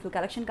 ఇలాంటి బ్యూటిఫుల్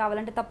కలెక్షన్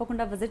కావాలంటే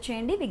తప్పకుండా విజిట్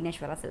చేయండి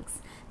విఘ్నేశ్వర సిల్క్స్.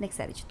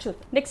 నెక్స్ట్ శారీ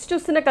చూద్దాం. నెక్స్ట్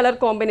చూస్తున్న colour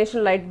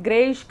combination light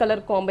greyish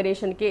colour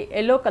combination కి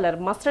yellow colour,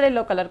 mustard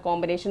yellow colour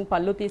combination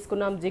పళ్ళు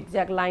తీసుకున్నాం. Zig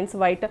zag lines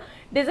white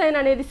design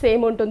అనేది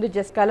సేమ్ ఉంటుంది.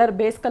 జస్ట్ కలర్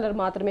బేస్ కలర్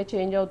మాత్రమే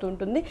చేంజ్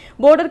అవుతుంటుంది.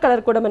 బోర్డర్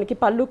కలర్ కూడా మనకి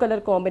పళ్ళు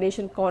కలర్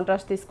కాంబినేషన్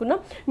కాంట్రాస్ట్ తీసుకున్నాం.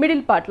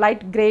 Middle part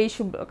light greyish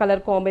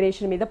colour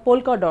combination మీద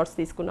పోల్కా డాట్స్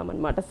తీసుకున్నాం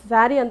అనమాట.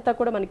 శారీ అంతా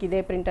కూడా మనకి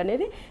ఇదే ప్రింట్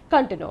అనేది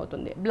కంటిన్యూ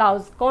అవుతుంది.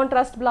 Blouse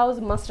contrast blouse,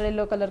 mustard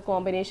yellow colour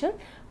combination,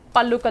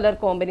 పళ్ళు కలర్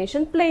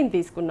కాంబినేషన్, ప్లెయిన్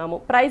తీసుకున్నాము.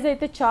 ప్రైస్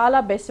అయితే చాలా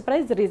బెస్ట్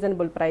ప్రైస్,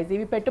 రీజనబుల్ ప్రైస్.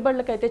 ఇవి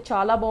పెట్టుబడులకు అయితే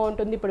చాలా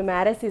బాగుంటుంది. ఇప్పుడు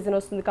మ్యారేజ్ సీజన్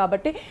వస్తుంది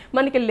కాబట్టి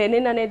మనకి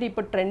లెనిన్ అనేది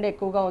ఇప్పుడు ట్రెండ్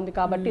ఎక్కువగా ఉంది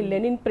కాబట్టి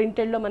లెనిన్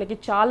ప్రింటెడ్లో మనకి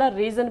చాలా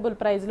రీజనబుల్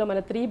ప్రైస్లో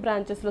మన 3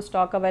 బ్రాంచెస్లో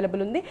స్టాక్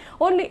అవైలబుల్ ఉంది.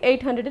 ఓన్లీ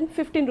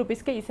 815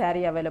 రూపీస్కి ఈ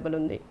శారీ అవైలబుల్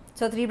ఉంది.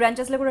 సో 3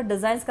 బ్రాంచెస్లో కూడా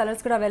డిజైన్స్,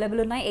 కలర్స్ కూడా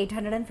అవైలబుల్ ఉన్నాయి.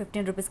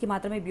 815 రూపీస్కి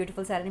మాత్రమే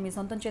బ్యూటిఫుల్ శారీని మీ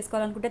సొంతం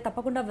చేసుకోవాలనుకుంటే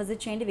తప్పకుండా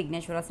విజిట్ చేయండి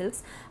విఘ్నేశ్వర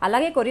సిల్క్స్.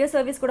 అలాగే కొరియర్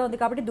సర్వీస్ కూడా ఉంది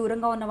కాబట్టి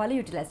దూరంగా ఉన్న వాళ్ళు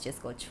యూటిలైజ్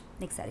చేసుకోవచ్చు.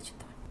 నెక్స్ట్ శారీ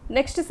చూద్దాం.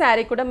 నెక్స్ట్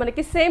శారీ కూడా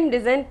మనకి same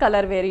design,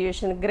 colour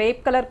variation, grape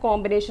colour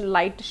combination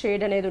light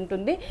shade అనేది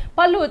ఉంటుంది.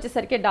 పళ్ళు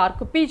వచ్చేసరికి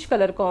dark peach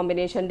colour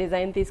combination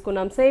design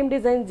తీసుకున్నాం. Same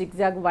design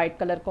zigzag white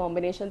colour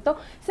కాంబినేషన్తో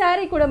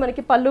శారీ కూడా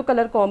మనకి పళ్ళు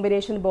కలర్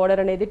కాంబినేషన్,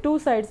 బోర్డర్ అనేది 2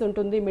 సైడ్స్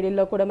ఉంటుంది.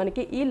 మిడిల్లో కూడా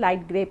మనకి ఈ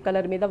లైట్ గ్రేప్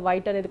కలర్ మీద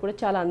వైట్ అనేది కూడా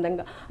చాలా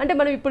అందంగా, అంటే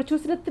మనం ఇప్పుడు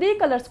చూసిన 3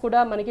 కలర్స్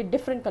కూడా మనకి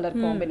డిఫరెంట్ కలర్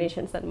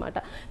కాంబినేషన్స్ అనమాట.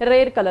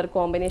 రేర్ కలర్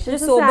కాంబినేషన్,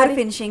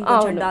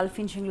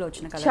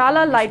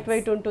 చాలా లైట్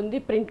వెయిట్ ఉంటుంది.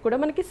 ప్రింట్ కూడా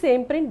మనకి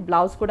సేమ్ ప్రింట్,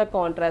 బ్లౌజ్ కూడా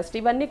కాంట్రాస్ట్.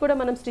 ఇవన్నీ కూడా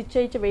మనం స్టిచ్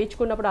చేయించి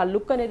వేయించుకున్నప్పుడు ఆ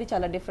లుక్ అనేది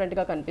చాలా డిఫరెంట్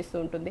గా కనిపిస్తూ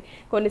ఉంటుంది.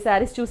 కొన్ని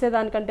శారీస్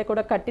చూసేదానికంటే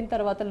కూడా కట్టిన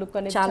తర్వాత లుక్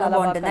అనేది చాలా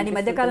బాగుంటుంది. ఈ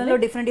మధ్య కాలంలో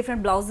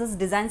డిఫరెంట్ బ్లౌజెస్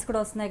డిజైన్స్ కూడా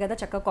వస్తున్నాయి కదా,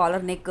 చక్కగా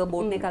కాలర్ నెక్,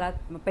 బోట్ నెక్ అలా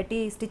పెట్టి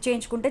స్టిచ్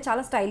చేయించుకుంటే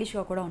చాలా స్టైలిష్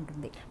గా కూడా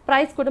ఉంటుంది.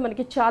 ప్రైస్ కూడా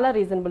మనకి చాలా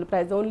రీజనబుల్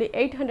ప్రైస్, ఓన్లీ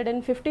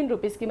 815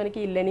 రూపీస్ కి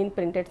మనకి లెనిన్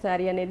ప్రింటెడ్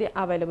శారీ అనేది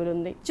అవైలబుల్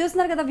ఉంది.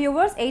 చూస్తున్నారు కదా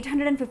వ్యూవర్స్,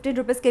 815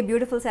 రూపీస్ కి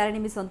బ్యూటిఫుల్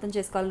శారీని మీ సొంతం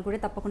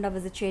చేసుకోవాలనుకుంటే తప్పకుండా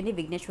విజిట్ చేయండి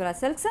విఘ్నేశ్వర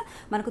సిల్క్స్.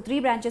 మనకు 3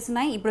 బ్రాంచెస్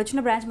ఉన్నాయి. ఇప్పుడు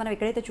వచ్చిన బ్రాంచ్ మనం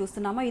ఎక్కడైతే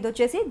చూస్తున్నామో ఇది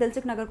వచ్చేసి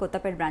దిల్సుఖ్ నగర్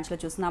కొత్తపేట బ్రాంచ్లో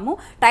చూస్తున్నాము.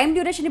 టైం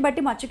డ్యూరేషన్ని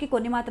బట్టి మచ్చుకి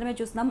కొన్ని మాత్రమే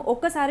చూస్తున్నాము.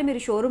 ఒక్కసారి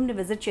మీరు షోరూమ్ని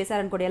విజిట్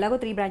చేశారనుకోండి, ఎలాగో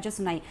 3 బ్రాంచెస్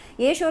ఉన్నాయి,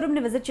 ఏ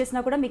షోరూమ్ని విజిట్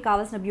చేసినా కూడా మీకు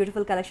కావాల్సిన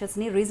బ్యూటిఫుల్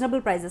కలెక్షన్స్ని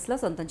రీజనబుల్ ప్రైజెస్లో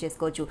సొంతం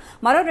చేసుకోవచ్చు.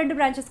 మరో 2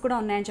 బ్రాంచెస్ కూడా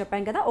ఉన్నాయని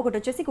చెప్పాం కదా. ఒకటి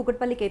వచ్చేసి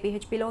కుకట్పల్లి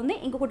KPHPలో ఉంది,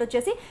 ఇంకొకటి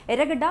వచ్చేసి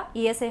ఎర్రగడ్డ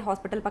ESI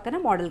హాస్పిటల్ పక్కన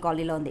మోడల్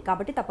కాలనీలో ఉంది.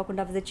 కాబట్టి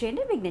తప్పకుండా విజిట్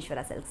చేయండి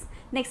విఘ్నేశ్వర సిల్క్స్.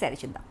 నెక్స్ట్ సారీ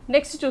చూద్దాం.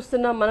 నెక్స్ట్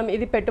చూస్తున్నాం మనం,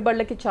 ఇది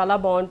పెట్టుబడులకి చాలా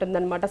బాగుంటుంది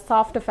అనమాట.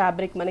 Soft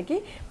fabric. మనకి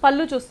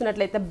పళ్ళు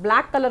చూస్తున్నట్లయితే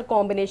black colour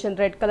combination,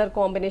 red colour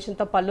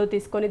కాంబినేషన్తో పళ్ళు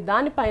తీసుకొని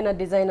దానిపైన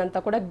డిజైన్ అంతా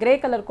కూడా గ్రే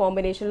కలర్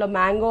కాంబినేషన్లో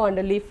mango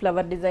and leaf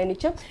flower design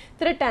ఇచ్చాం.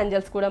 థ్రెడ్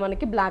యాంజల్స్ కూడా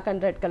మనకి black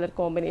and red colour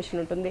combination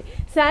ఉంటుంది.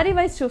 శారీ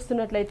వైజ్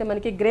చూస్తున్నట్లయితే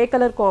మనకి గ్రే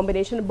కలర్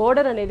కాంబినేషన్,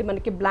 బోర్డర్ అనేది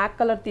మనకి బ్లాక్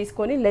కలర్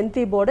తీసుకొని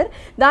లెంతీ బోర్డర్,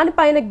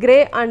 దానిపైన గ్రే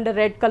అండ్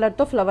రెడ్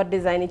కలర్తో ఫ్లవర్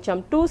డిజైన్ ఇచ్చాం.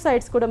 2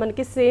 సైడ్స్ కూడా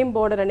మనకి సేమ్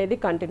బోర్డర్ అనేది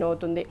కంటిన్యూ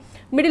అవుతుంది.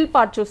 మిడిల్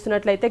పార్ట్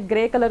చూస్తున్నట్లయితే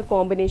గ్రే కలర్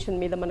కాంబినేషన్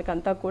మీద మనకి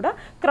అంతా కూడా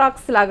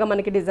క్రాక్స్ లాగా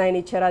మనకి డిజైన్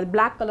ఇచ్చారు. అది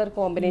బ్లాక్ కలర్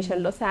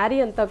కాంబినేషన్లో శారీ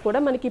అంతా కూడా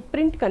మనకి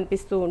ప్రింట్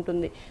కనిపిస్తూ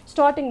ఉంటుంది.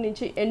 స్టార్టింగ్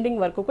నుంచి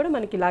ఎండింగ్ వరకు కూడా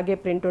మనకి ఇలాగే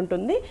ప్రింట్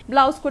ఉంటుంది.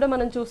 బ్లౌజ్ కూడా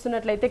మనం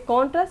చూస్తున్నట్లయితే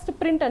కాంట్రాస్ట్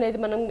ప్రింట్ అనేది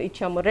మనం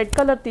ఇచ్చాము. రెడ్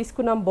కలర్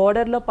తీసుకున్నాం,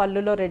 బోర్డర్లో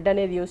పళ్ళులో రెడ్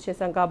అనేది యూజ్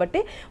చేసాం కాబట్టి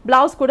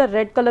బ్లౌజ్ కూడా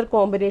రెడ్ కలర్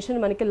కాంబినేషన్,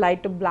 మనకి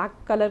లైట్ బ్లాక్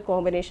కలర్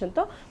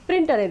కాంబినేషన్తో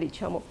ప్రింట్ అనేది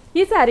ఇచ్చాము.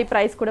 ఈ శారీ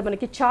ప్రైస్ కూడా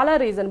మనకి చాలా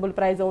రీజనబుల్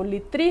ప్రైస్, ఓన్లీ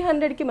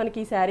 300కి మనకి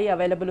ఈ శారీ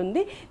అవైలబుల్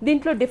ఉంది.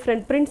 దీంట్లో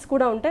డిఫరెంట్ ప్రింట్స్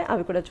కూడా ఉంటాయి,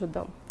 అవి కూడా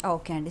చూద్దాం.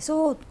 ఓకే అండి. So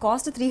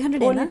cost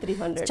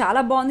 300.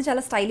 చాలా బాగుంది,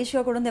 చాలా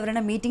స్టైలిష్గా కూడా ఉంది.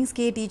 ఎవరైనా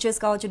మీటింగ్స్కి టీచర్స్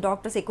కావచ్చు,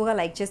 డాక్టర్స్ ఎక్కువగా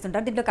లైక్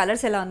చేస్తుంటారు. దీంట్లో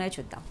కలర్స్ ఎలా ఉన్నాయో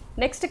చూద్దాం.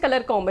 Next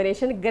colour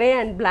combination grey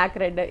and black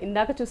red.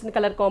 ఇందాక చూసిన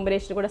కలర్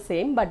కాంబినేషన్ కూడా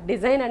సేమ్, బట్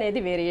డిజైన్ అనేది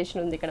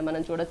వేరియేషన్ ఉంది. ఇక్కడ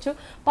మనం చూడొచ్చు.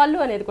 పళ్ళు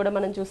అనేది కూడా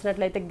మనం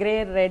చూసినట్లయితే గ్రే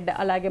రెడ్,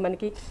 అలాగే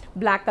మనకి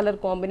బ్లాక్ కలర్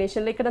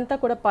కాంబినేషన్లో ఇక్కడంతా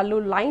కూడా పళ్ళు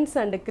లైన్స్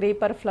అండ్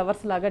క్రీపర్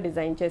ఫ్లవర్స్ లాగా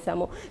డిజైన్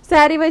చేశాము.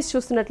 శారీ వైజ్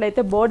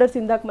చూస్తున్నట్లయితే బోర్డర్స్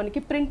ఇందాక మనకి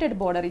ప్రింటెడ్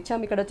బోర్డర్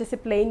ఇచ్చాము. ఇక్కడ వచ్చేసి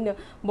ప్లెయిన్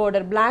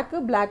బోర్డర్,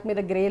 బ్లాక్ మీద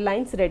grey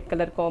lines, red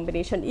colour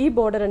combination. ఈ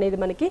బోర్డర్ అనేది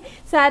మనకి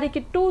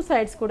శారీకి 2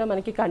 సైడ్స్ కూడా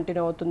మనకి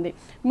కంటిన్యూ అవుతుంది.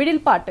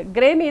 మిడిల్ పార్ట్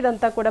గ్రే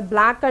మీదంతా కూడా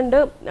black and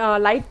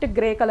light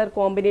grey colour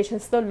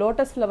కాంబినేషన్స్తో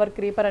lotus flower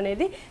creeper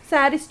అనేది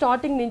శారీ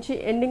స్టార్టింగ్ నుంచి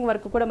ఎండింగ్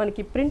వరకు కూడా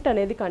మనకి ప్రింట్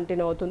అనేది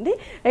కంటిన్యూ అవుతుంది.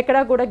 ఎక్కడ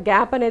కూడా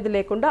గ్యాప్ అనేది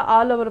లేకుండా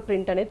ఆల్ ఓవర్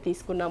ప్రింట్ అనేది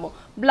తీసుకున్నాము.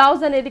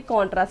 బ్లౌజ్ అనేది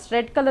కాంట్రాస్ట్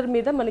రెడ్ కలర్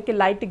మీద మనకి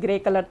లైట్ గ్రే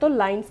కలర్తో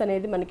లైన్స్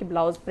అనేది మనకి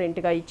బ్లౌజ్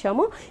ప్రింట్గా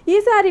ఇచ్చాము. ఈ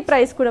శారీ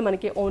ప్రైస్ కూడా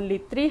మనకి ఓన్లీ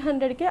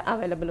 300కే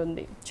అవైలబుల్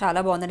ఉంది. చాలా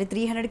బాగుందండి.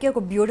 300కి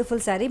ఒక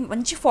బ్యూటిఫుల్ శారీ,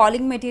 మంచి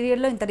ఫాలింగ్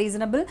మెటీరియల్లో ఇంత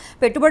రీజనబుల్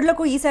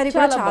పెట్టుబడులకు ఈ శారీ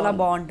కూడా చాలా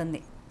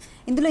బాగుంటుంది.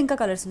 ఇందులో ఇంకా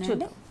కలర్స్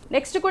ఉన్నాయి.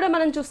 నెక్స్ట్ కూడా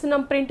మనం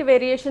చూస్తున్నాం ప్రింట్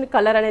వేరియేషన్.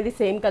 కలర్ అనేది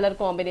సేమ్ కలర్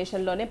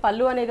కాంబినేషన్లోనే,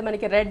 పళ్ళు అనేది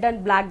మనకి రెడ్ అండ్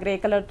బ్లాక్ గ్రే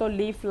కలర్తో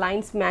leaf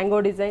lines, mango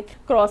design,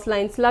 cross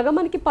lines లాగా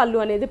మనకి పళ్ళు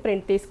అనేది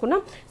ప్రింట్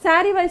తీసుకున్నాం.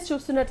 శారీ వైజ్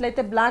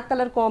చూస్తున్నట్లయితే బ్లాక్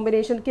కలర్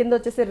కాంబినేషన్, కింద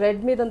వచ్చేసి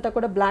రెడ్ మీద అంతా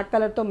కూడా బ్లాక్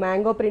కలర్తో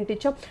మ్యాంగో ప్రింట్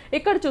ఇచ్చాం.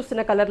 ఇక్కడ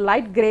చూస్తున్న colour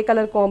light grey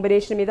colour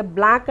combination మీద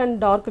బ్లాక్ అండ్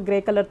డార్క్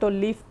గ్రే కలర్తో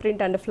leaf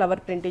print and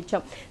flower print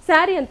ఇచ్చాం.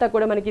 శారీ అంతా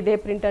కూడా మనకి ఇదే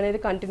ప్రింట్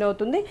అనేది కంటిన్యూ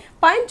అవుతుంది.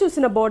 పైన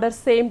చూసిన బోర్డర్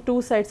సేమ్ 2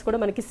 సైడ్స్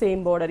కూడా మనకి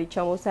సేమ్ బోర్డర్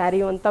ఇచ్చాము.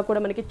 శారీ అంతా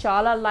కూడా మనకి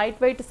చాలా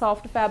light weight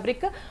soft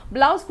fabric.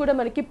 Blouse కూడా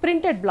మనకి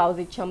ప్రింటెడ్ బ్లౌజ్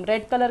ఇచ్చాం.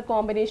 రెడ్ కలర్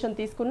కాంబినేషన్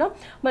తీసుకున్నాం.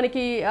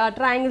 మనకి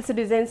ట్రయాంగిల్స్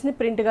డిజైన్స్ ని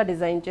ప్రింట్ గా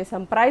డిజైన్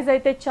చేసాం. ప్రైస్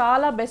అయితే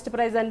చాలా బెస్ట్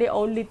ప్రైస్ అండి.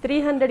 ఓన్లీ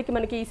 300కి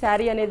మనకి ఈ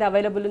శారీ అనేది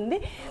అవైలబుల్ ఉంది.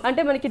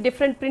 అంటే మనకి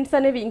డిఫరెంట్ ప్రింట్స్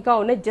అనేవి ఇంకా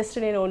ఉన్నాయి. జస్ట్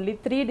నేను ఓన్లీ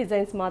 3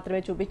 డిజైన్స్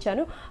మాత్రమే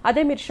చూపించాను.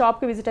 అదే మీరు షాప్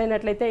కి విజిట్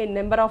అయినట్లయితే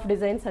నెంబర్ ఆఫ్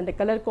డిజైన్స్ అంటే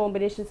కలర్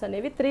కాంబినేషన్స్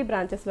అనేవి 3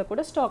 బ్రాంచెస్ లో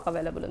కూడా స్టాక్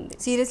అవైలబుల్ ఉంది.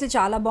 సీరియస్లీ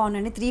చాలా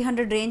బాగుందండి.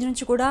 300 రేంజ్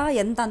నుంచి కూడా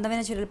ఎంత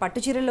అందమైన చీరలు, పట్టు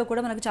చీరల్లో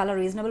కూడా మనకు చాలా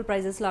రీజనబుల్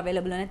ప్రైజెస్ లో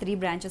అవైలబుల్ ఉన్నాయి. 3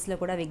 బ్రాంచెస్ లో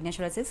కూడా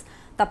విఘ్నేశ్వర సిల్క్స్.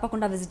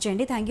 తప్పకుండా విజిట్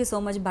చేయండి. Thank you so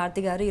much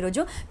Bharati గారు.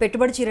 ఈరోజు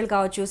పెట్టుబడి చీరలు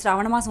కావచ్చు,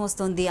 శ్రావణ మాసం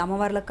వస్తుంది,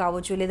 అమ్మవార్లకు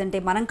కావచ్చు, లేదంటే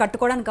మనం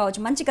కట్టుకోవడానికి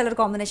కావచ్చు, మంచి కలర్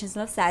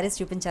కాంబినేషన్స్లో శారీస్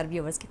చూపించారు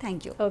వ్యూవర్స్కి.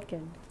 Thank you. ఓకే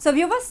అండి. సో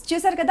వ్యూవర్స్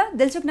చూసారు కదా,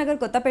 దిల్సుఖ్ నగర్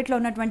కొత్తపేటలో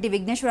ఉన్నటువంటి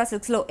విఘ్నేశ్వర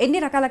సిల్క్స్లో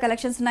ఎన్ని రకాల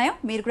కలెక్షన్స్ ఉన్నాయో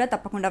మీరు కూడా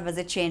తప్పకుండా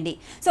విజిట్ చేయండి.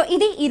 సో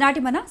ఇది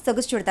ఈనాటి మన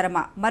సొగసు చూడ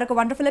తరమ. మరొక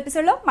వండర్ఫుల్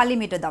ఎపిసోడ్లో మళ్ళీ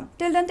మీట్ అవుదాం.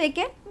 Till then take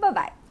care, bye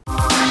bye.